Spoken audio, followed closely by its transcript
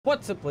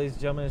What's up, ladies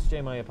and gentlemen, it's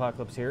JMoney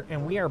Apocalypse here,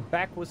 and we are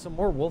back with some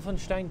more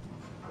Wolfenstein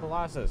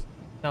Colossus.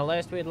 Now,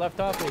 last we had left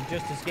off, we had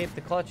just escaped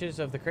the clutches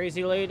of the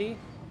crazy lady,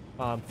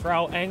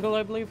 Frau Engel,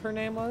 I believe her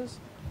name was,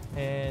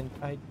 and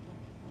I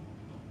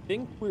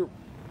think we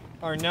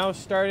are now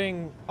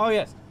starting, oh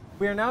yes,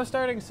 we are now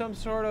starting some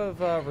sort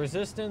of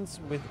resistance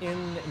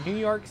within New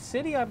York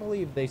City, I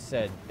believe they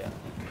said. Yeah.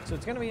 So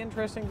it's going to be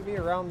interesting to be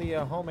around the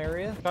home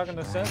area, talking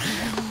to Seth.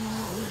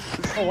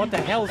 Oh, what the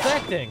hell is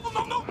that thing?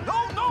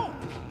 No!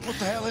 What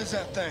the hell is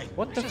that thing?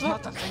 What the This is fuck?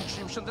 not the thing,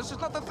 Simpson. This is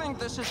not the thing.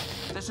 This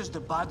is the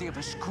body of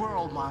a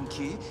squirrel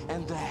monkey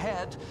and the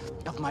head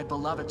of my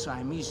beloved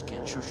Siamese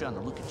cat.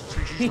 Shoshana, look at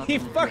this. He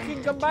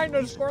fucking combined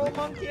a squirrel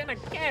monkey and a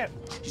cat.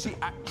 You see,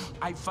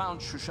 I found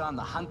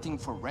Shoshana hunting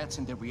for rats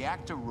in the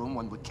reactor room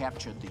when we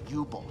captured the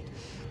U-boat.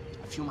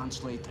 A few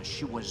months later,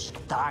 she was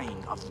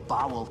dying of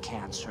bowel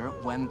cancer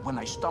when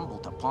I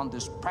stumbled upon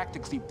this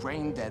practically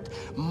brain-dead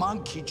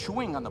monkey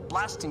chewing on a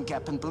blasting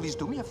cap. And please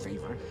do me a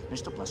favor,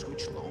 Mr.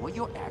 Blazkowicz, lower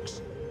your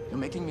axe. You're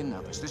making me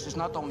nervous. This is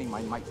not only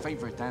my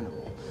favorite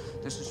animal.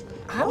 This is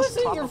How is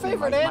it your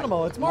favorite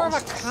animal? It's more of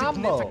a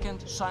combo.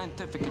 Significant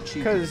scientific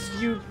achievement.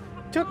 Because you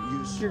took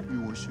your...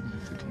 You were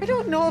significant. I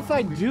don't know if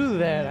I do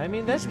that. I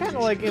mean, that's kind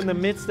of like in the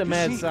midst of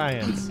mad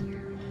science.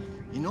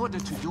 In order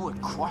to do a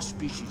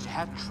cross-species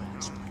head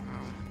transplant,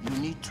 you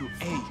need to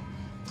A,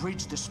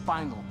 bridge the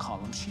spinal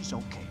column. She's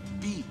okay.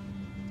 B,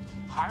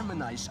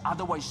 harmonize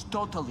otherwise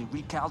totally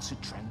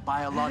recalcitrant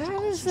biological How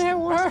does that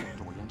work?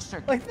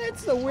 circuit. Like,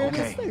 that's the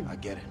weirdest Okay, thing. I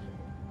get it.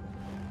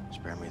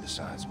 Spare me the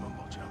science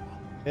mumbo jumbo.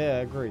 Yeah,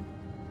 agreed.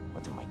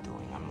 What am I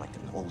doing? I'm like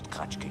an old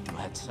kachka who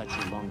had such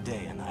a long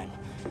day, and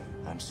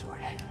I'm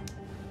sorry.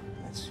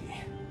 Let's see.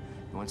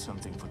 You want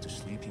something for the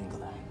sleep,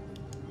 Ingela?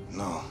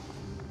 No,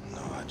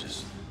 I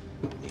just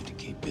need to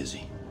keep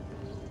busy.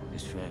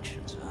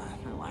 Distractions,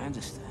 no, I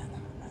understand.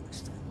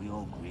 We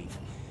all grieve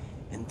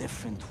in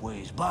different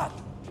ways, but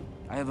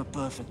I have a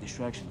perfect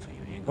distraction for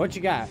you, Ingela. What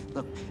you got?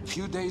 Look, a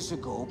few days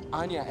ago,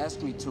 Anya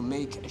asked me to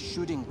make a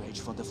shooting range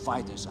for the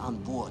fighters on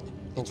board.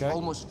 It's Okay.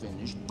 almost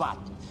finished, but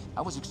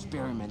I was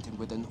experimenting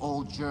with an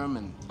old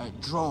German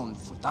drone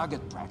for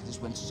target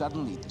practice when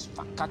suddenly this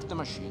verkackte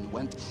machine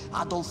went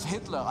Adolf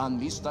Hitler on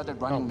me,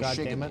 started running Oh, me God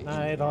shaking. damn it,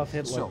 not Adolf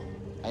Hitler. So,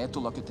 I had to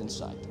lock it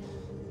inside.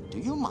 Do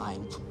you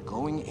mind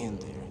going in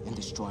there and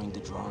destroying the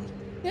drone?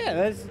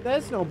 Yeah,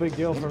 that's no big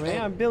deal for me.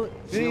 I'm Feel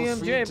BMJ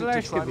free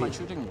to try my Blazkowicz.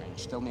 shooting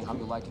range. Tell me how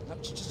you like it. No,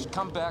 just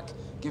come back,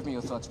 give me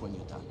your thoughts when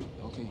you're done.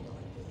 Okay?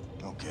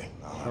 Okay,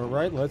 All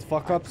right, let's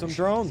fuck up some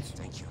drones.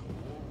 Thank you.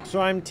 So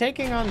I'm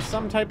taking on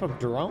some type of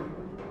drone?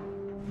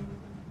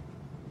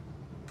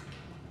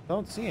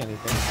 Don't see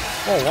anything.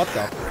 Oh, what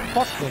the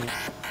fucking...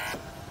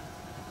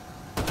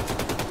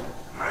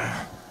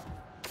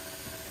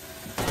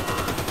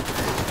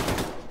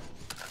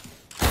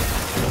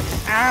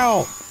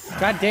 Ow!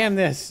 God damn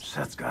this.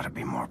 Seth's got to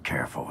be more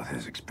careful with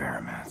his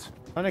experiments.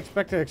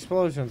 Unexpected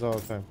explosions all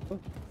the time.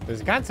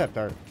 There's a concept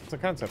art. It's a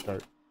concept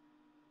art.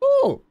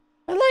 Ooh,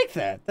 I like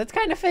that. That's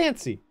kind of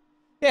fancy.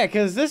 Yeah,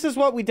 because this is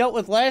what we dealt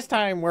with last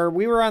time, where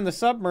we were on the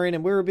submarine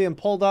and we were being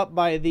pulled up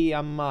by the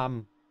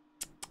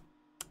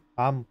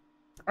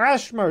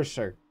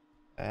Ashmercer.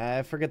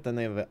 I forget the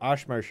name of it.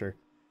 Ashmercer.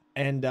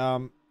 And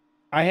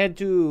I had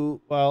to,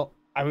 well,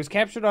 I was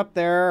captured up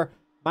there.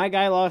 My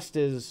guy lost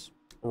his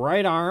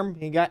right arm.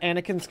 He got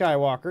Anakin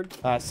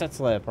Skywalkered. Set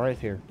slab right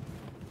here.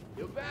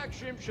 You're back,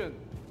 Simpson.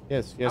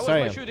 Yes, How yes, was I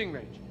my am. shooting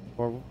range?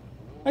 Or,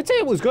 I'd say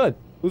it was good.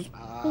 It was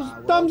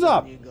thumbs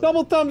up.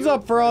 Double thumbs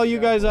up for all you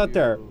guys out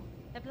there.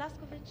 Herr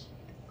Blazkowicz,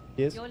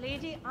 Yes. your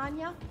lady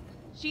Anya,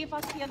 she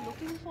was here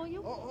looking for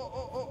you.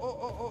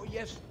 Oh,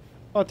 yes.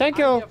 Oh, thank I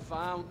you. have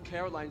found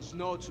Caroline's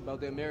notes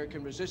about the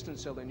American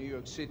resistance cell in New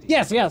York City.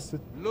 Yes, yes.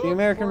 Look The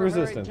American for her in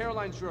Resistance.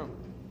 Caroline's room.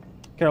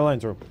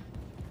 Caroline's room.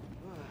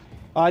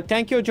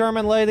 Thank you,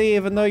 German lady,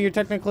 even though you're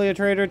technically a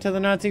traitor to the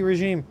Nazi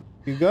regime.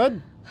 You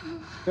good?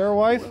 Your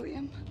wife?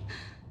 William,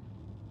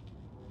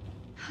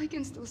 I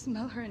can still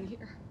smell her in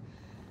here.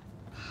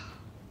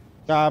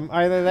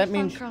 Either that I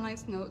means... found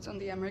Caroline's notes on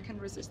the American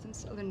resistance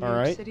cell in New All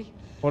York right. City.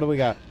 What do we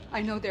got?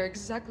 I know their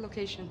exact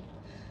location.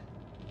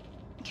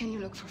 Can you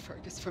look for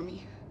Fergus for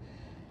me?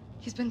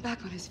 He's been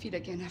back on his feet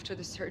again after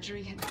the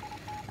surgery, and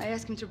I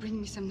asked him to bring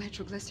me some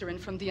nitroglycerin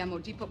from the ammo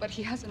depot, but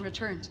he hasn't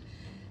returned.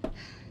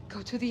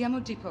 Go to the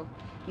ammo depot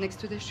next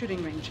to the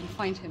shooting range and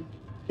find him.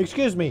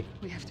 Excuse me.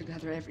 We have to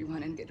gather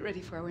everyone and get ready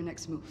for our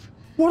next move.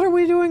 What are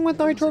we doing with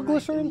We've almost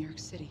arrived in New nitroglycerin? York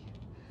City.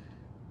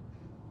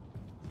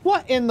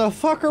 What in the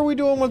fuck are we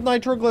doing with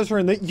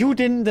nitroglycerin that you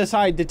didn't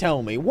decide to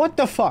tell me? What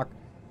the fuck?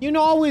 You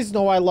always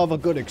know I love a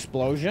good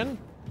explosion.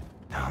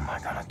 How am I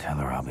gonna tell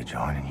her I'll be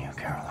joining you,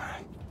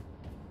 Caroline?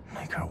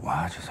 Make her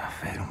watch as I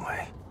fade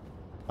away.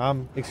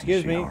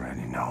 Excuse She me.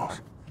 already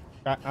knows.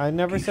 I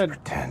never Keeps said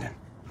pretending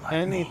like me.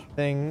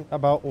 anything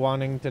about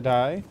wanting to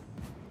die.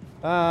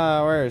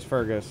 Where is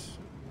Fergus?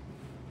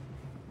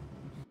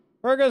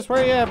 Fergus,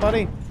 where you at,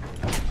 buddy?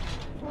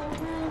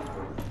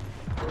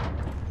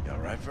 You all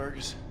right,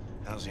 Fergus?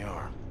 How's the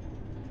arm?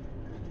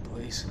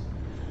 Please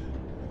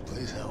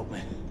help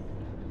me.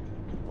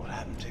 What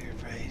happened to your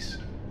face?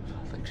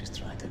 She's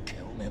trying to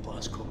kill me,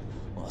 Blasco.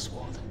 Last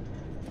word.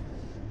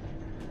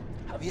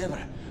 Have you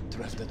ever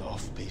drifted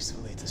off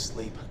peacefully to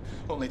sleep,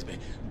 only to be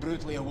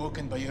brutally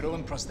awoken by your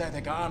own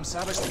prosthetic arm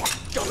savagely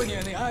gubbing you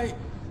in the eye?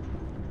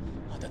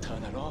 I had to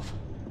turn it off.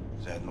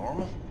 Is that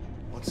normal?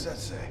 What's that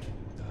say?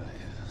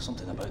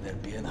 Something about there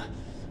being a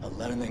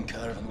learning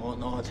curve and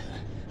whatnot.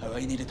 How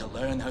I needed to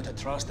learn how to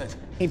trust it.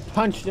 He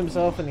punched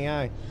himself in the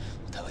eye.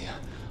 I'll tell you,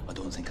 I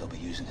don't think I'll be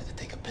using it to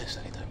take a piss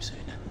anytime soon.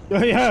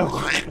 Oh yeah,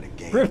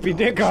 rip your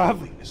dick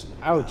off.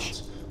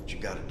 Ouch. What you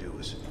gotta do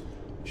is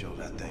show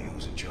that thing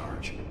who's in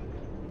charge.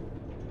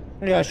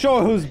 Yeah,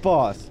 show who's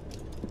boss.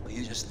 Well,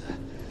 you just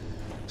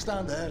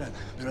stand there and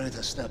be ready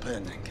to step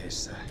in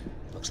case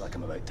looks like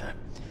I'm about to.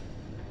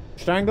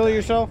 Strangle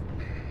yourself?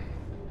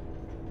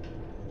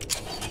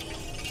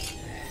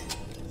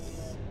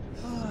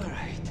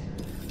 Alright.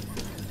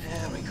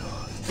 There we go.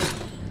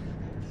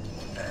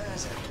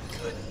 There's a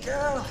good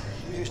girl.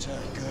 You're a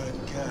good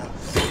girl.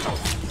 Oh,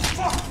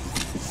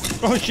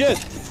 fuck! Oh shit!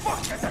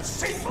 Fuck, get that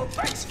sinful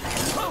face!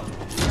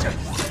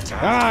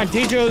 Ah,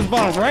 teach you who's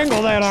boss.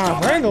 Wrangle that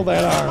arm. Wrangle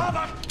that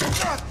arm.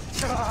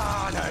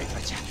 Oh, no,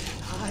 gotcha.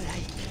 All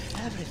right,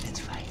 everything's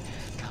fine.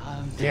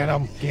 Calm down. Get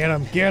him! Get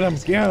him! Get him!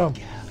 Get him!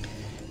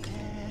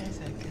 There's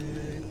a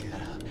good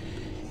girl.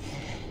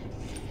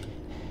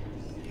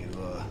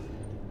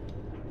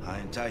 You, high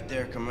and tight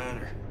there,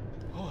 Commander?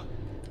 Oh.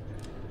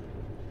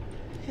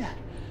 Yeah.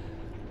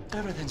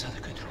 Everything's under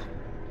control.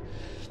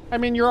 I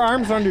mean, your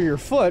arm's under your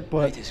foot,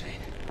 but Right is right.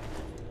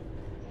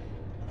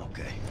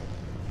 Okay.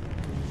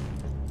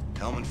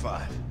 Helmet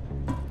 5.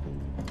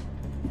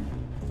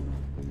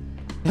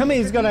 I mean,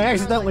 he's gonna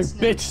accidentally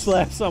bitch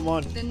slap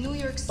someone. The New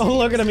York City Oh,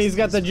 look at him, he's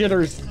got the resistance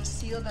jitters.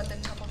 Concealed at the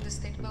top of the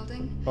state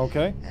building.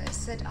 Okay.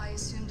 Said I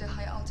assume the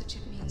high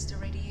altitude means the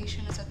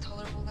radiation is at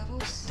tolerable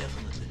levels.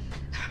 Definitely.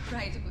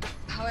 Right.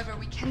 However,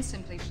 we can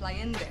simply fly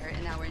in there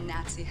in our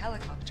Nazi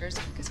helicopters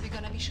because we're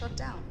gonna be shot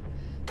down.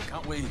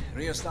 Can't we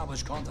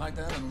re-establish contact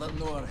then and let them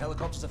know our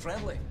helicopters are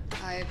friendly?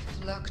 I've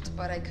looked,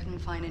 but I couldn't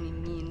find any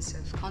means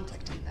of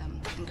contacting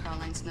them in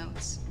Caroline's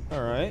notes.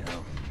 All right.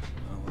 Well,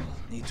 we'll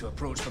need to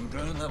approach from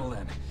ground level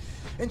then.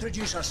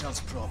 Introduce ourselves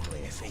properly,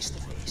 face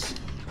to face.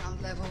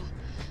 Ground level.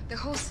 The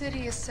whole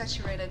city is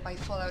saturated by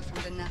fallout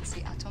from the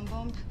Nazi atom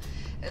bomb.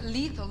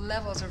 Lethal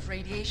levels of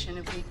radiation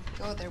if we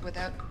go there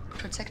without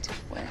protective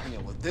wear. Yeah,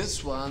 well,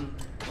 this one,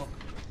 look,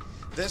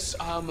 this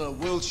armor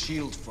will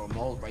shield from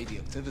all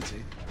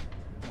radioactivity.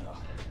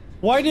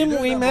 Why didn't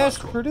doing we that, mass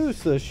Bosco?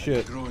 produce this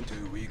shit? Growing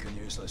too weak and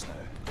useless now.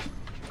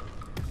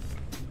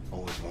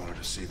 Always wanted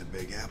to see the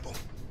Big Apple.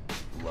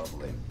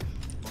 Lovely.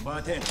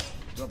 Bombate,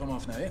 drop him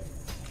off now, eh?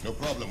 No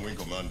problem, Wing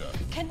Commander.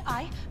 Can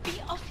I be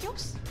of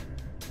use?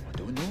 I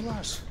don't know,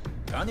 Lars.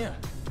 Can ya?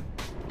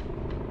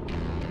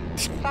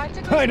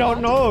 I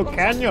don't know,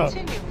 can ya?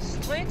 Continue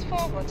straight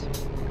forward.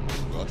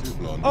 Got you,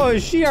 Blondie. Oh,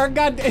 is she our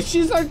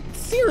she's our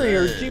Siri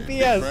or Hey, GPS.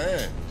 big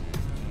friend.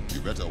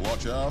 You better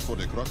watch out for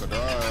the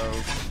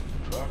crocodiles.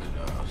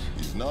 Crocodiles.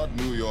 It's not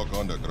New York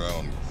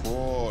underground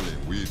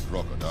crawling weed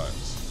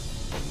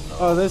crocodiles.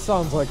 Oh, this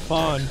sounds like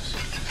fun.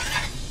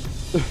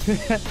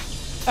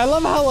 I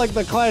love how like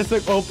the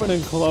classic open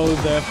and close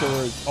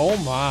afterwards. Oh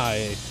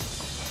my.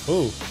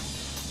 Ooh.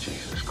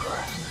 Jesus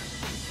Christ.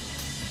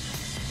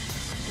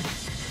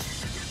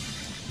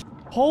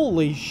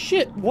 Holy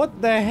shit,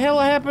 what the hell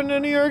happened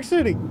in New York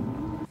City?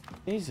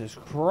 Jesus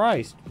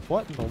Christ,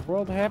 what in the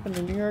world happened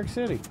in New York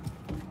City?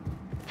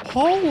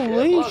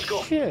 Holy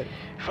Bosco. shit.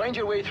 Find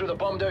your way through the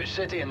bombed-out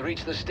city and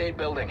reach the state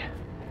building.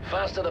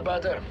 Faster the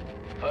better.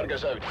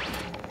 Fergus out.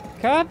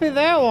 Copy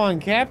that one,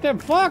 Captain.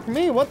 Fuck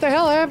me, what the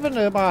hell happened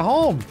to my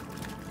home?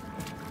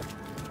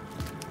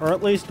 Or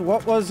at least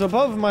what was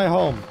above my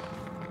home.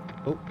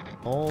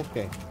 Oh,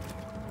 okay.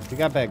 We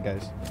got bad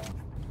guys.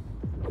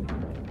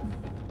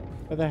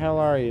 Where the hell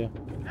are you?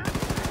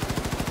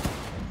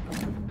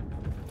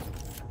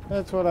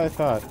 That's what I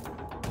thought.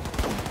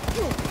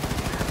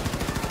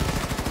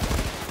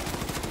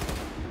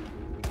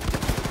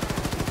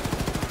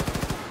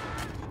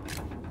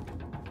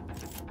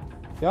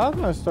 Y'all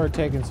gonna start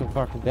taking some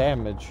fucking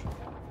damage.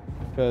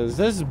 Cause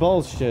this is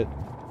bullshit.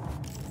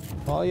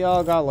 All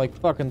y'all got like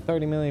fucking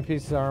 30 million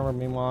pieces of armor,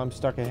 meanwhile I'm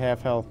stuck at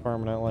half health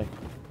permanently.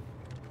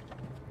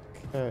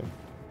 Okay.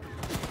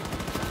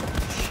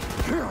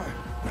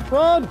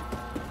 Run!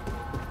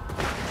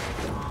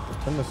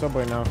 I'm in the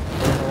subway now. I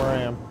don't know where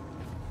I am.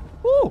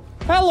 Woo!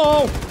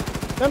 Hello!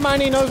 Never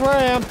mind, he knows where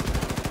I am.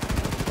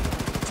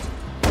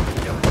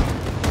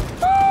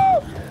 Woo!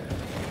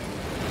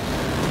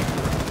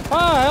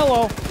 Ah,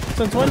 hello.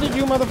 Since when did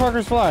you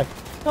motherfuckers fly?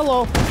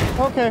 Hello.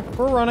 Okay,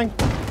 we're running.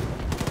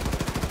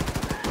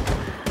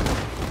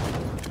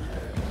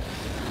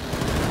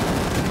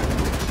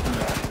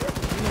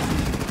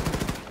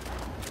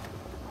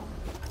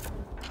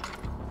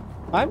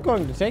 I'm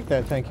going to take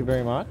that, thank you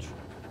very much.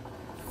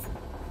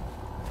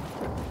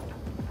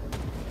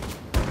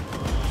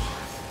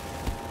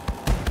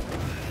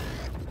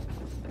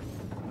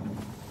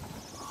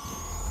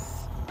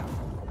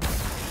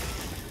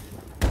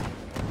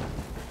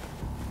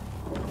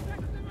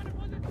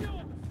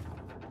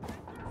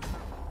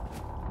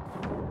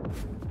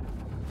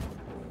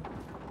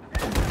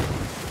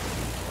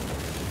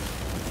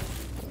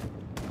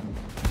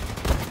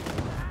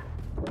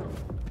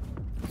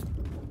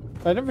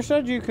 I never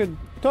said you could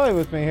toy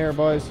with me here,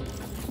 boys.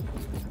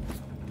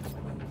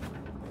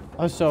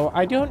 So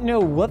I don't know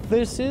what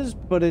this is,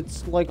 but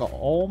it's like,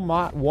 oh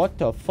my, what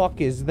the fuck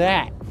is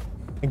that?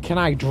 And can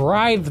I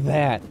drive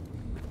that?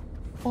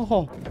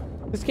 Oh,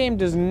 this game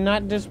does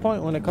not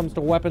disappoint when it comes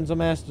to weapons of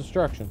mass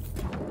destruction.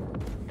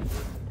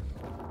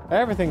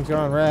 Everything's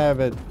gone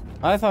rabid.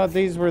 I thought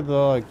these were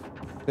the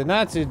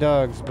Nazi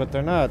dogs, but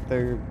they're not.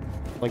 They're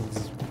like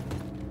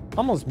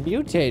almost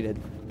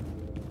mutated.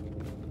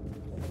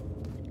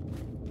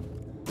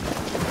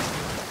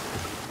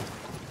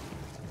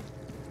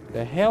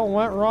 The hell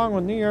went wrong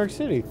with New York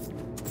City?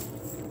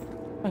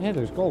 Oh, hey,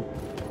 there's gold.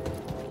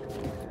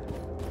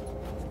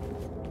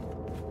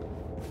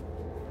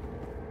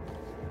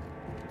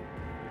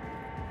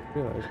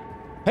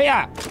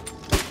 Hey-ya!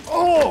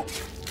 Oh!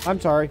 I'm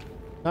sorry.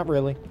 Not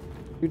really.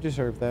 You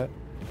deserve that.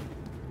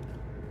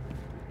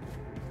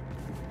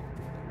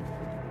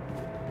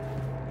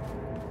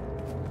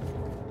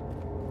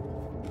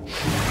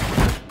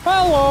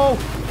 Hello!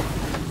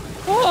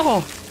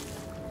 Oh!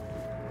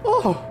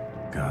 Oh!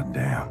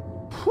 Goddamn.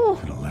 Whew.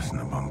 Should've listened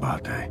to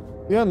Bombate.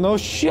 Yeah, no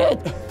shit!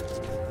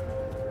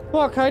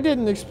 Fuck, I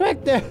didn't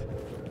expect that.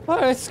 Oh,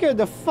 that scared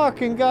the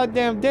fucking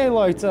goddamn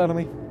daylights out of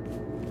me.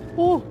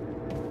 Oh.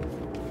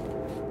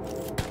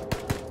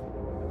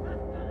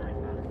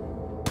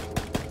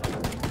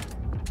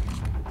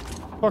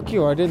 Fuck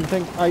you, I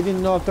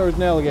didn't know if there was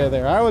an alligator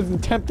there. I was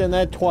attempting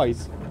that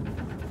twice.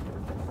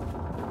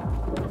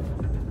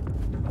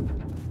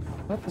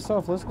 Let this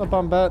off, listen to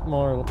Bombate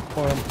more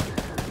for him.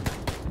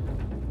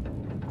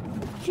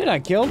 Shit, I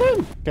killed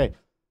him? Okay.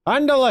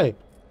 Andale!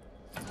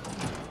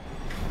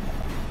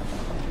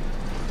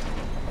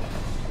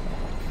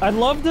 I'd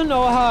love to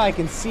know how I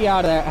can see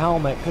out of that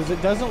helmet, because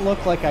it doesn't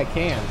look like I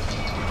can.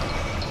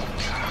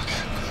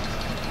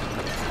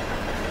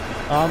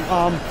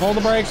 Pull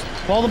the brakes,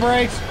 pull the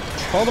brakes,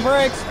 pull the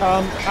brakes.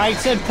 I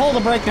said pull the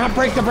brake, not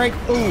break the brake.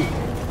 Ooh,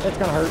 that's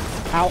gonna hurt.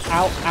 Ow,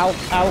 ow, ow,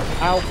 ow,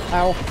 ow,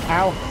 ow,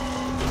 ow.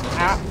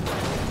 Ow.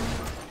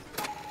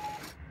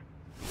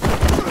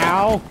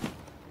 Ow.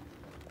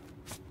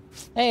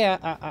 Hey,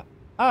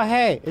 oh,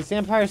 hey, it's the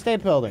Empire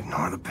State Building.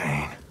 Ignore the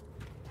pain.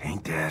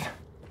 Ain't dead.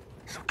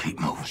 So keep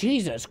moving.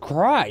 Jesus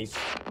Christ.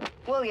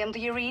 William, do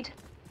you read?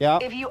 Yeah.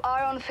 If you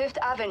are on 5th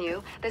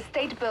Avenue, the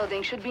State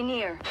Building should be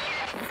near.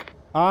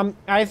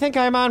 I think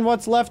I'm on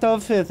what's left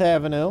of 5th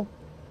Avenue.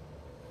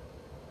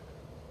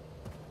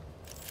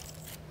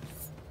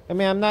 I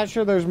mean, I'm not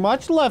sure there's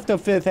much left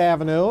of 5th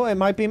Avenue. It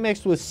might be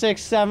mixed with 6th,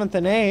 7th,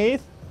 and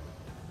 8th.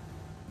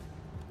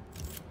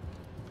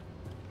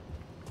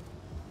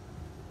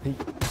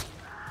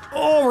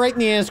 Oh, right in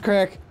the ass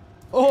crack.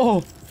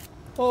 Oh.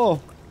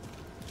 Oh.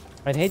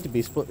 I'd hate to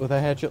be split with a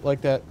hatchet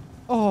like that.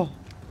 Oh.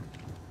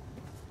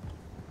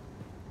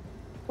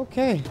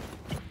 Okay.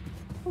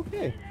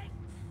 Okay.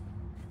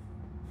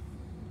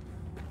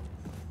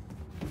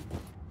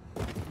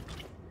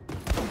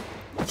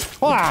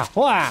 Wah!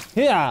 Wah!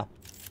 Yeah!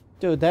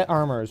 Dude, that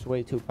armor is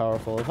way too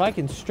powerful. If I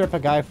can strip a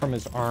guy from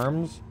his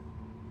arms,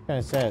 kind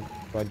of sad.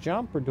 Do I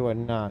jump or do I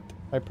not?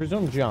 I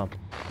presume jump.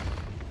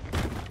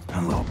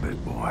 Hello,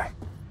 big boy.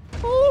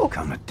 Ooh.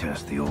 Come to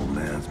test the old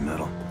man's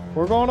mettle.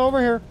 We're going over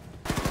here.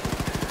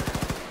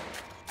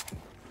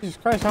 Jesus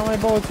Christ, how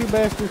many bullets you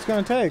bastards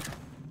gonna take?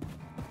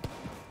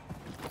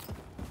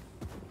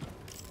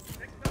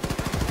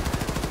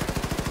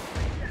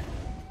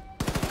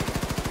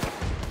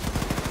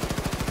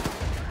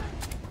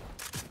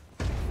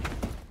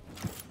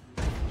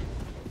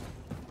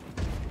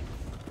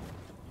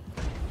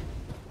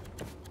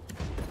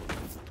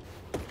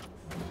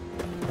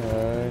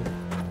 Okay.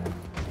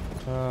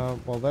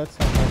 Well, that's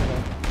not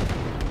gonna...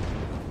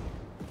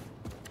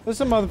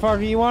 Listen,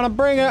 motherfucker, you wanna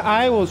bring it?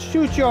 I will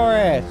shoot your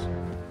ass.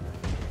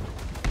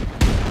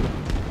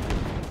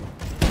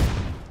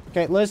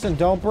 Okay, listen,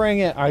 don't bring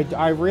it.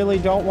 I really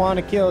don't want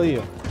to kill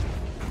you.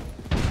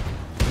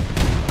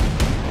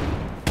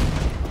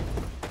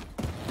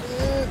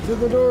 To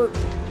the door.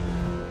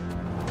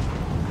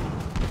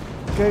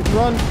 Okay,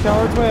 run.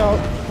 Coward's way out.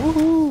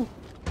 Woohoo!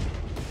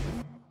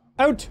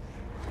 Out!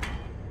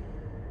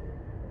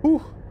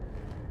 Whew.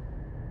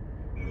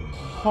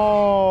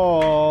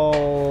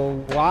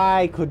 Oh,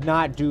 I could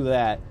not do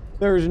that.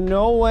 There's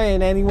no way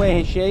in any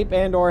way, shape,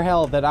 and or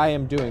hell that I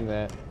am doing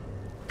that.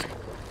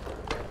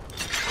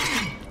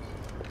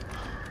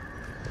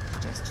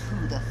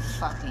 Who the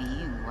fuck are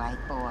you, white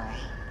boy?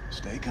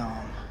 Stay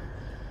calm.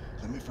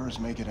 Let me first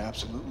make it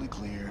absolutely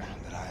clear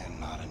that I am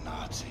not a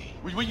Nazi.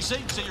 What you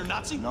say? You say you're a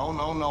Nazi? No,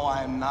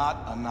 I am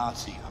not a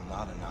Nazi. I'm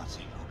not a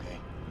Nazi, okay?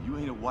 You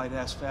ain't a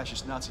white-ass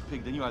fascist Nazi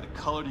pig, then you're either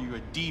colored or you're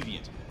a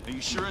deviant. And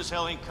you sure as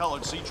hell ain't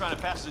colored, so you trying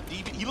to pass as a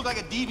deviant? He look like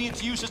a deviant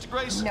to you, Sister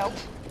Grace? Nope.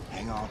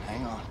 Hang on.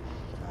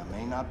 I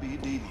may not be a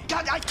deviant.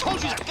 God, I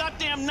told you he's a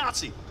goddamn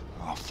Nazi!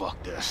 Oh,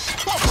 fuck this.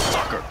 Oh,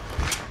 sucker!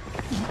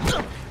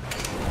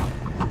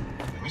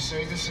 Let me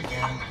say this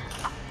again.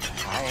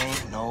 I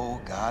ain't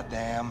no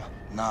goddamn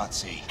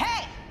Nazi.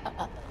 Hey!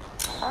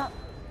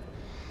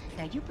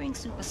 Now you bring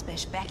Super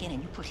Special back in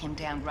and you put him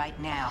down right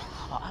now,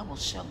 or I will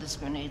shove this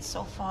grenade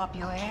so far up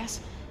your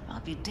ass, I'll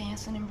be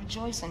dancing and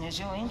rejoicing as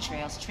your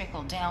entrails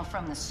trickle down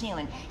from the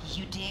ceiling.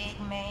 You dig,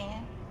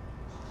 man?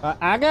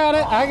 I got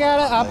it.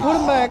 I'll put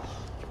him back.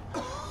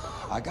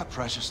 I got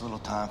precious little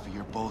time for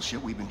your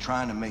bullshit. We've been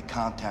trying to make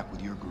contact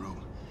with your group.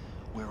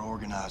 We're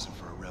organizing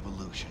for a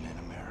revolution in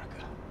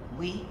America.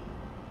 We?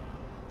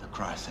 The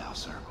Chrysal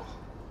Circle.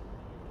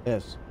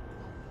 Yes.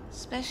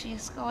 Especially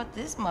escort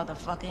this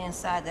motherfucker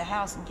inside the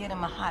house and get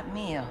him a hot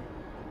meal.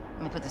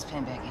 Let me put this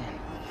pen back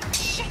in.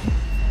 Shit!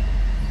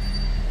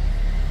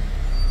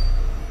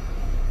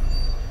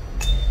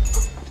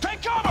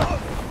 Take cover!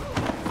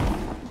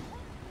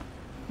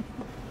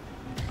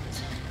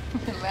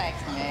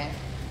 Relax, man.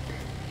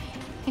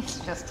 It's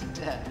just a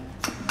duck.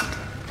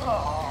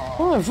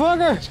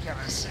 Motherfucker! He's got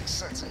a sixth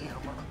sense of humor.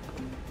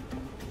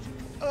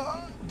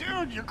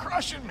 Dude, you're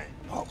crushing me.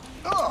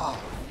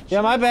 Yeah,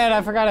 my bad.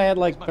 I forgot I had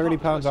like 30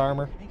 pounds of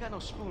armor. Ain't got no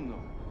spoon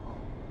though.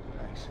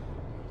 Thanks.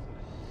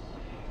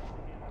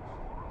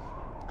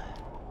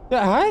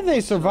 Yeah, how did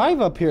they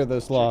survive up here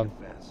this long?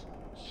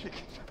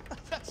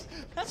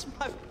 That's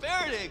my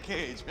Faraday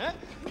cage, man.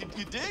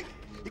 You dig?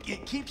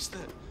 It keeps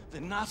the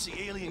Nazi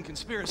alien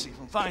conspiracy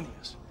from finding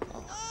us.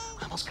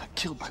 I almost got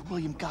killed by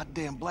William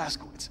goddamn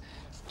Blazkowicz.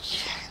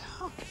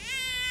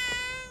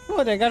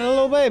 What, they got a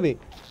little baby.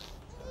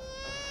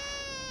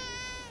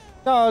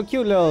 Oh,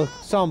 cute little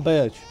son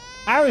bitch.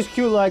 I was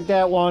cute like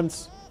that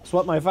once. That's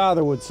what my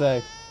father would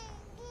say.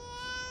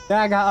 Then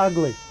I got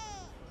ugly.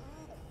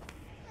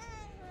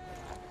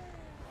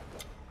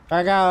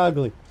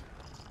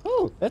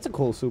 Ooh, that's a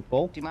cool soup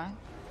bowl. Do you mind?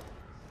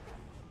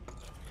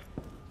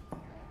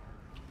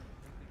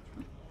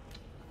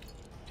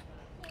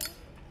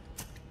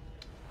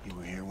 You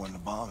were here when the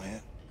bomb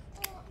hit.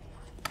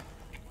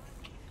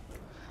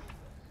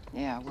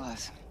 Yeah, I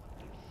was.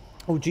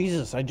 Oh,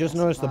 Jesus, I just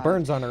noticed the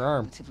burns on her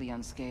arm. Relatively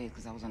unscathed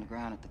because I was on the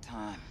ground at the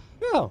time.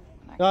 Oh.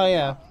 Oh,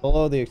 yeah,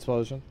 below the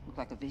explosion. Looked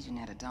like a vision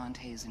out of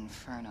Dante's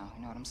Inferno,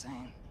 you know what I'm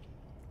saying?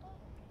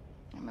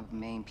 I remember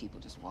Maine people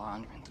just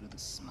wandering through the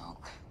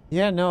smoke.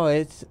 Yeah, no,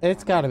 it's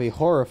gotta be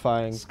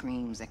horrifying.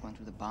 Screams echoing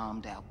through the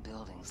bombed out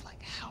buildings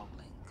like howling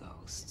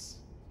ghosts.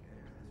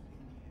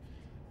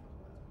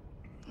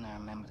 And I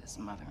remember this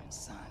mother and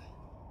son.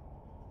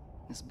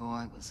 This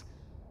boy was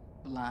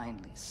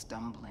blindly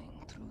stumbling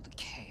through the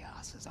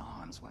chaos. His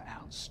arms were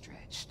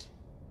outstretched,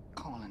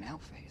 calling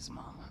out for his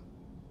mama.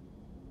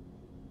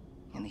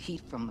 And the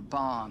heat from the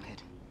bomb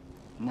had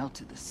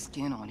melted the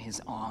skin on his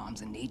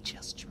arms, and they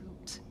just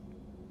drooped.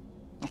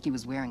 Like he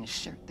was wearing a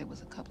shirt that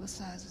was a couple of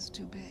sizes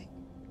too big.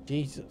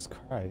 Jesus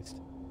Christ.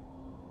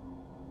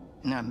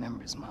 And I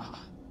remember his mama.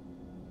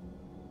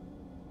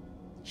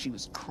 She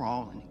was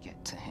crawling to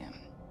get to him.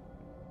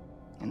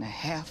 And the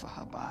half of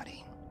her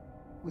body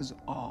was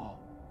all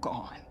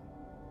gone.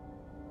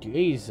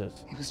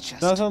 Jesus. It was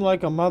just nothing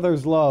like a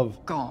mother's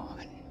love.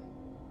 Gone.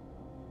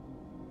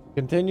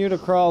 Continue to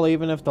crawl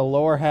even if the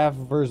lower half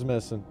of her's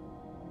missing.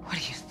 What are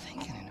you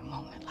thinking in a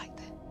moment like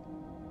that?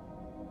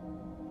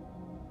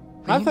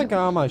 I think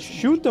I'm gonna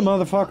shoot the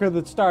motherfucker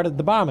that started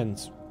the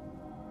bombings.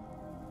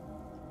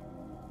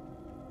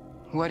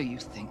 What are you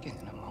thinking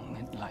in a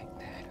moment like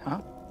that,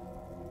 huh?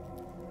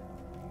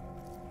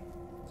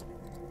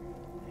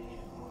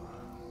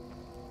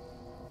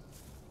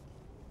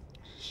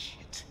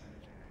 Shit.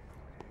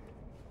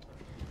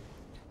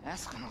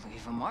 That's gonna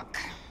leave a mark.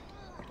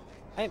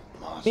 I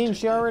mean,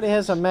 she already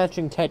has a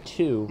matching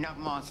tattoo. Not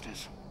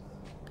monsters.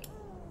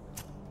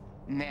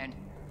 Men.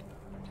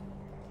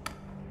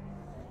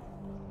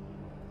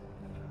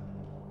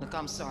 Look,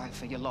 I'm sorry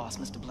for your loss,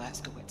 Mr.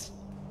 Blazkowicz.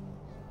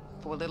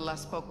 For a little I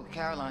spoke with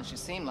Caroline, she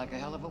seemed like a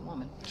hell of a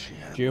woman.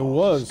 She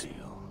was.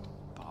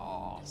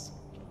 Balls.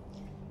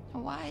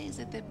 Why is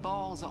it that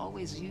balls are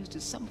always used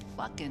as some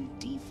fucking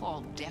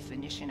default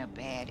definition of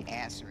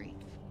badassery?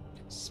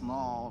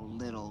 Small,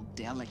 little,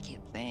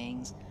 delicate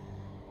things.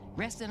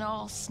 Resting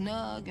all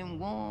snug and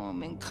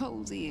warm and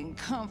cozy and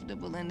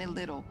comfortable in their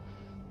little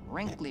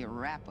wrinkly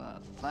wrapper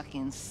of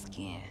fucking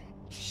skin.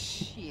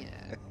 Shit.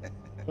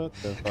 What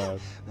the fuck?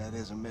 That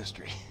is a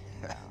mystery.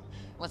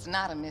 What's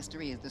not a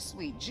mystery is the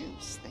sweet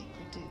juice they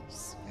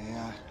produce.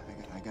 Yeah,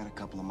 I got a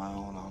couple of my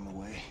own on the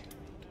way.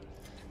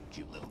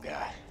 Cute little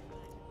guy.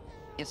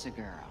 It's a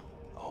girl.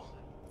 Oh,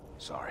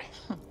 sorry.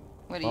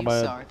 What are you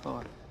sorry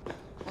for?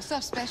 What's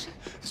up, Special?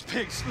 There's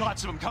pigs,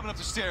 lots of them coming up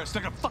the stairs.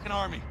 They're like a fucking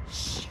army.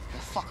 Shit, the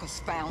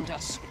fuckers found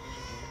us.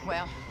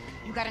 Well,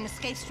 you got an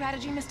escape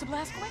strategy, Mr.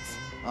 Blazkowicz?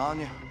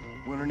 Anya,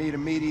 we're gonna need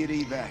immediate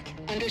evac.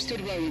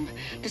 Understood, William.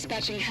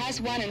 Dispatching has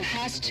 1 and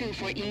has 2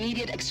 for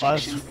immediate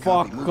extraction. Let's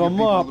fuck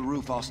them up. On the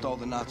roof, I'll stall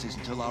the Nazis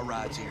until our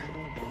ride's here.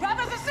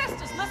 Brothers and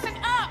sisters, listen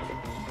up!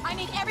 I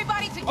need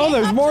everybody to get Oh,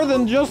 there's up more to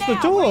than roof just the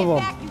now. two We're of them.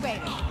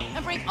 evacuating.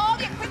 And bring all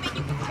the equipment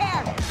you can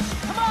carry.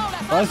 Come on,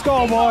 Let's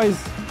go, boys.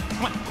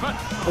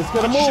 Let's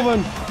get them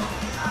moving.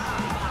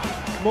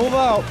 Move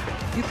out.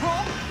 You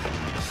cool?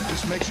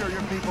 Just make sure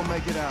your people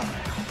make it out.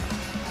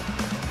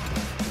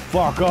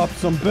 Fuck up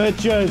some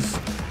bitches.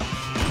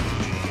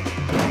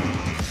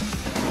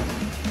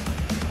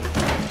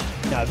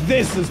 Now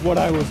this is what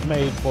I was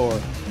made for.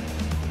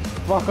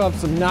 Fuck up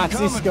some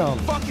Nazi scum.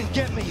 Fucking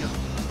get me, you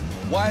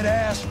white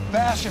ass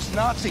fascist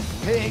Nazi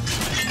pig.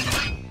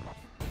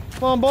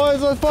 Come on,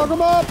 boys, let's fuck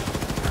them up.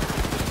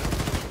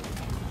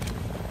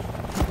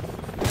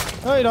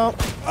 No, you don't.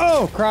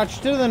 Oh, crouch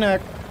to the neck.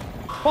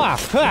 Ha,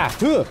 ha,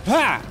 ha,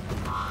 ha.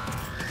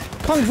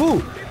 Kung Fu.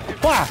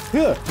 Ha,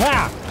 ha,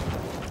 ha.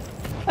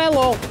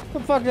 Hello. The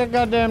fuck that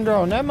goddamn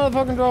drone? That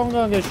motherfucking drone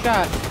gonna get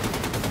shot.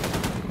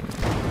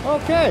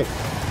 Okay.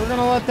 We're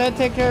gonna let that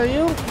take care of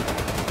you.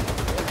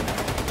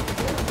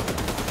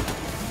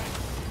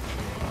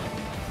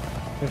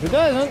 If it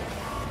doesn't,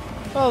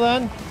 well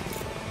then.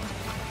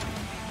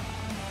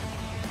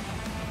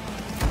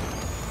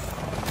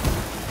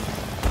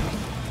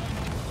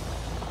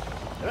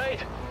 Right,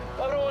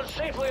 everyone's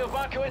safely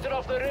evacuated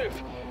off the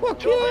roof.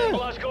 Fuck yeah.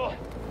 Glasgow.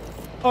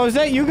 Oh, is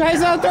that you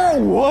guys out there?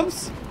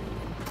 Whoops.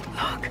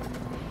 Look.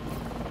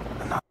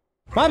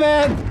 My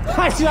bad.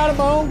 I shot at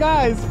my own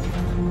guys.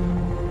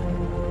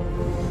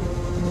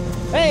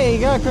 Hey,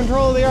 you gotta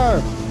control the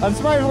arm. I'm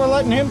surprised we're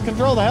letting him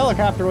control the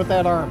helicopter with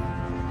that arm.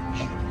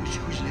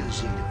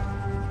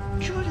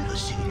 You're a little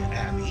Cedar,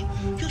 Abby.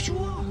 Yes, you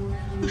are.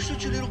 You're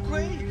such a little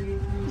Gray.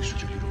 You're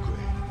such a little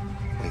Gray.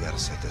 We gotta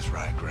set this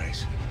right,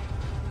 Grace.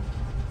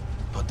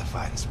 Put the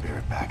fighting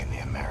spirit back in the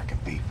American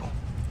people.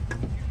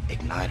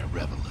 Ignite a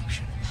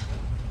revolution.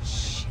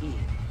 Shit.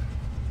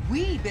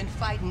 We've been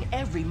fighting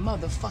every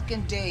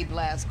motherfucking day,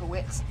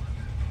 Blazkowicz.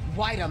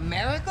 White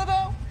America,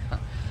 though?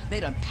 They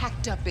done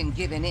packed up and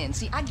given in.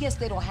 See, I guess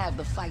they don't have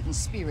the fighting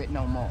spirit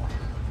no more.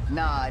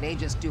 Nah, they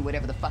just do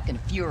whatever the fucking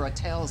Fuhrer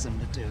tells them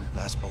to do.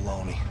 That's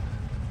baloney.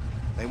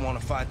 They want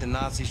to fight the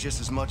Nazis just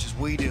as much as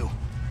we do.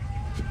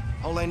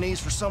 All they need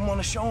is for someone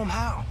to show them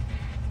how.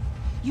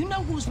 You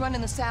know who's running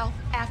the South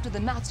after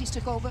the Nazis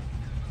took over?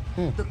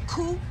 The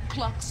Ku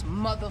Klux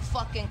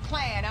motherfucking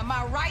Klan, am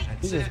I right?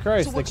 Jesus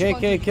Christ, so the what you gonna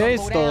do? KKK Go is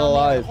down still there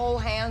alive. and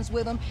hold hands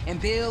with them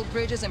and build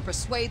bridges and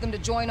persuade them to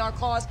join our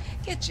cause?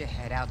 Get your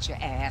head out your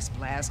ass,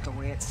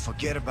 Blazkowicz.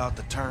 Forget about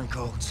the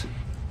turncoats.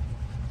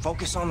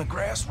 Focus on the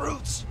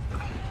grassroots.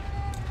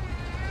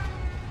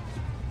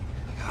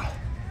 God,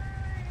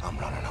 I'm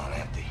running on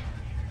empty.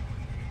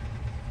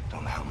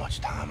 Don't know how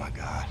much time I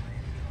got.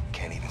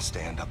 Can't even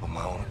stand up on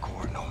my own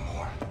accord no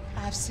more.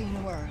 I've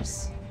seen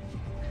worse.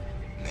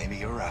 Maybe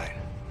you're right.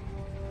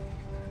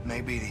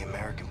 Maybe the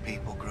American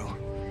people grew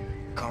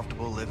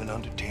comfortable living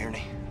under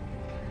tyranny.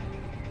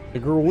 They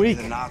grew weak.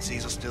 The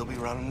Nazis will still be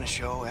running the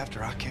show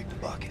after I kick the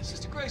bucket.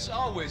 Sister Grace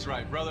always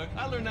right, brother.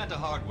 I learned that the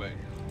hard way.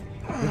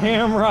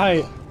 Damn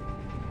right.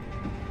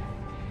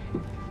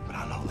 But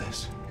I know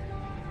this.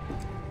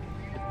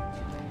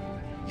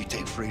 You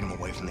take freedom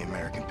away from the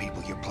American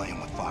people, you're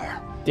playing with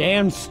fire.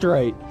 Damn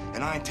straight.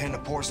 And I intend to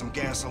pour some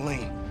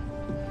gasoline.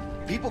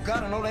 People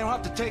gotta know they don't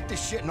have to take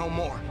this shit no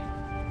more.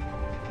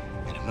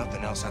 And if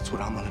nothing else, that's what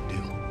I'm gonna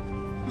do.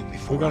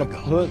 Before We're I gonna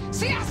go. put...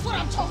 See, that's what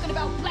I'm talking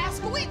about,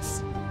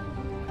 Blazkowicz.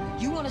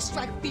 You want to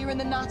strike fear in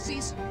the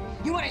Nazis?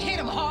 You want to hit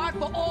them hard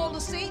for all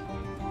to see?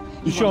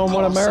 You show them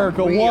what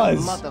America was.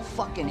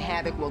 Motherfucking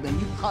havoc. Well, then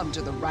you come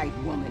to the right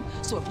woman.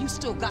 So if you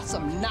still got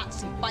some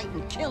Nazi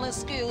fighting, killing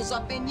skills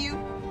up in you,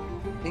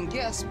 then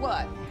guess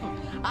what?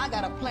 I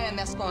got a plan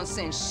that's gonna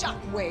send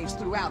shockwaves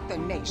throughout the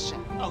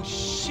nation. Oh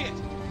shit!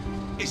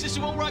 Is this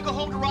the one where I go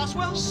home to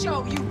Roswell?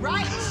 Show you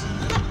right.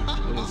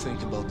 What do you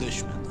think about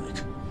this, man?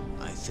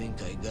 I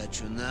think I got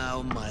you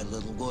now, my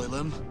little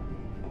golem.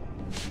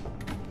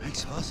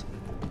 Thanks, Hoss.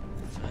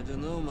 I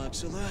don't know,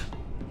 Maxilla.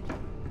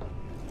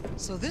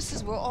 So this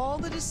is where all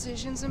the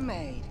decisions are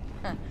made.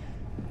 Huh.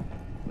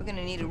 We're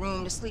gonna need a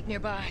room to sleep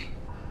nearby.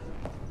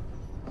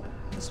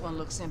 This one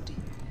looks empty.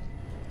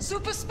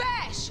 Super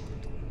Spash!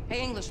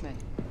 Hey, Englishman.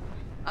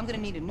 I'm gonna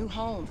need a new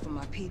home for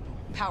my people.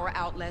 Power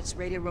outlets,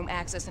 radio room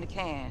access, and a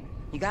can.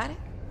 You got it?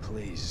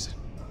 Please.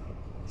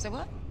 Say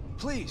what?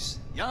 Please.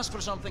 You ask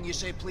for something, you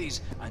say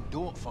please, and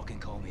don't fucking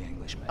call me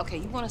Englishman. Okay,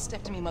 you wanna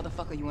step to me,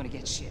 motherfucker, you wanna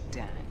get shit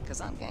done.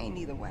 Cause I'm game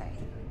either way.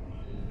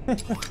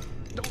 His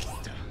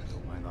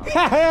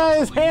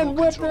hand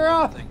whipped her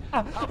off.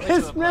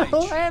 His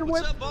middle hand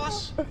whipped. What's up,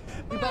 boss?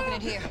 We bumping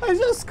it here. I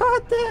just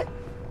caught that.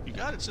 You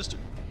got it, sister.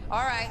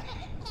 All right.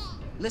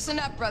 Listen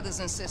up, brothers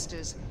and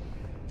sisters.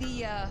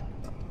 The,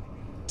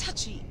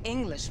 touchy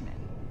Englishman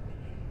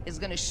is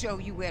gonna show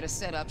you where to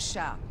set up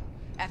shop.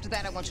 After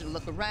that, I want you to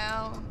look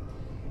around,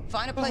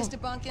 find a place to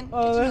bunk in.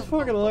 Oh, that's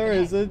fucking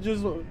hilarious. It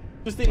just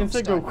the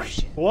insect go,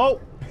 whoa.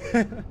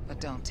 But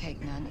don't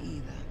take none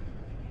either.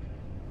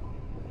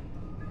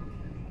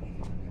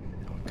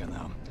 Okay,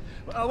 now.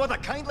 What the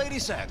kind lady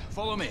said.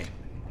 Follow me.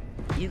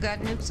 You got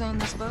nukes on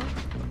this boat?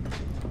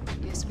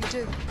 Yes, we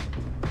do.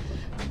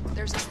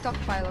 There's a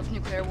stockpile of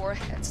nuclear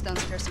warheads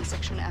downstairs in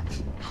Section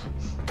F.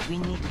 We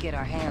need to get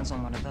our hands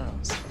on one of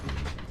those.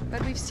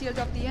 But we've sealed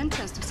off the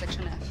entrance to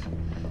Section F.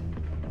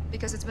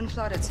 Because it's been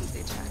flooded since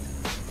the attack.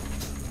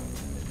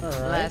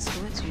 Alright.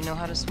 Blazkowicz, you know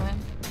how to swim?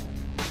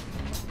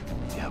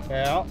 Yep.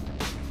 Yeah.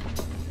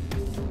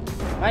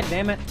 God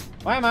damn it.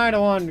 Why am I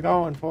the one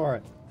going for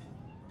it?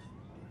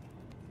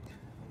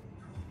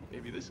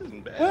 Maybe this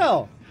isn't bad.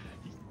 Well.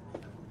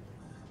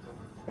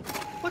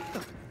 What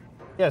the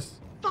Yes.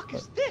 fuck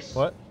is this?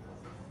 What?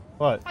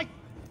 What? I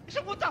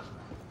said, what the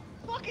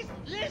fuck is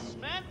this,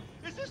 man?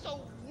 Is this a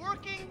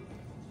working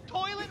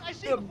toilet I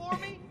see before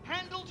me?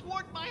 Handle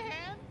toward my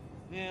hand?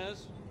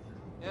 Yes.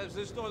 Yes,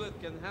 this toilet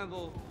can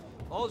handle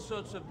all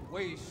sorts of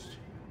waste.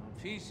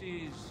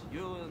 Feces,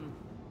 urine,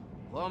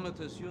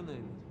 vomitus, you name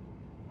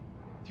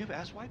it. Do you have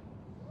ass wipe?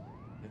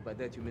 If by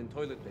that you mean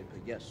toilet paper,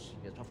 yes.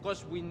 Yes, of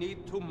course we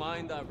need to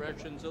mind our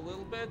rations a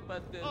little bit,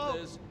 but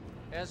there's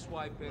ass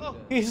wipe in there.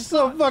 He's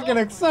so fucking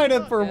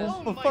excited for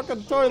a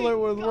fucking toilet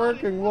with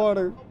working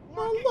water.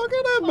 Oh, look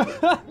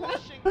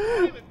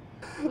at him!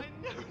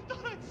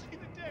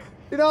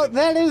 You know,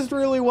 that is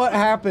really what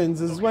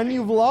happens, is when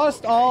you've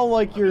lost all,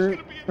 like, your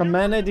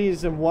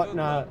amenities and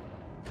whatnot,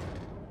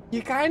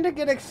 you kind of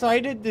get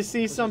excited to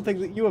see something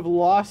that you have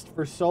lost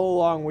for so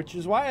long, which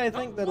is why I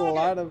think that a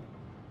lot of...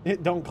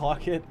 Don't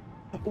clock it.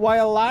 Why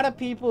a lot of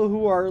people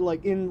who are,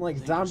 like, in, like,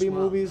 zombie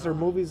movies or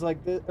movies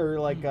like this, or,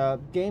 like,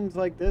 games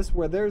like this,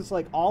 where there's,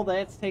 like, all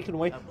that's taken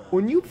away,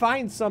 when you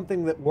find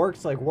something that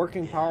works, like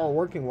working power,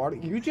 working water,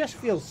 you just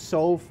feel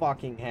so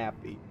fucking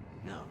happy.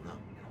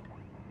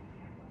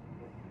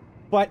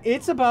 But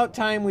it's about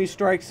time we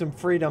strike some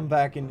freedom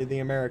back into the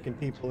American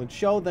people and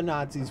show the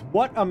Nazis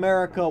what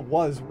America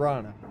was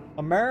run on.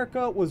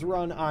 America was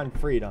run on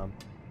freedom.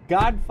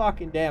 God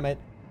fucking damn it.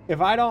 If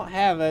I don't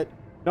have it,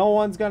 no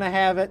one's gonna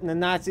have it and the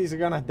Nazis are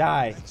gonna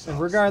die. And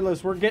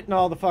regardless, we're getting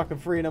all the fucking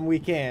freedom we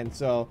can.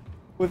 So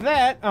with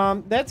that,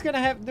 that's gonna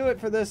have to do it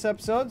for this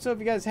episode. So if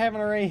you guys haven't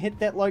already, hit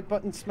that like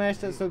button, smash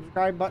that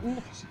subscribe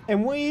button.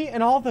 And we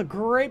and all the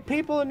great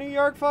people in New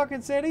York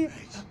fucking City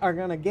are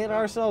gonna get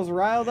ourselves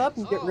riled up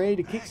and get ready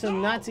to kick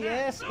some Nazi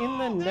ass in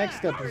the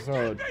next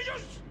episode.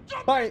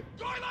 Bye.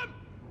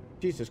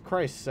 Jesus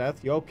Christ,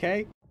 Seth, you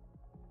okay?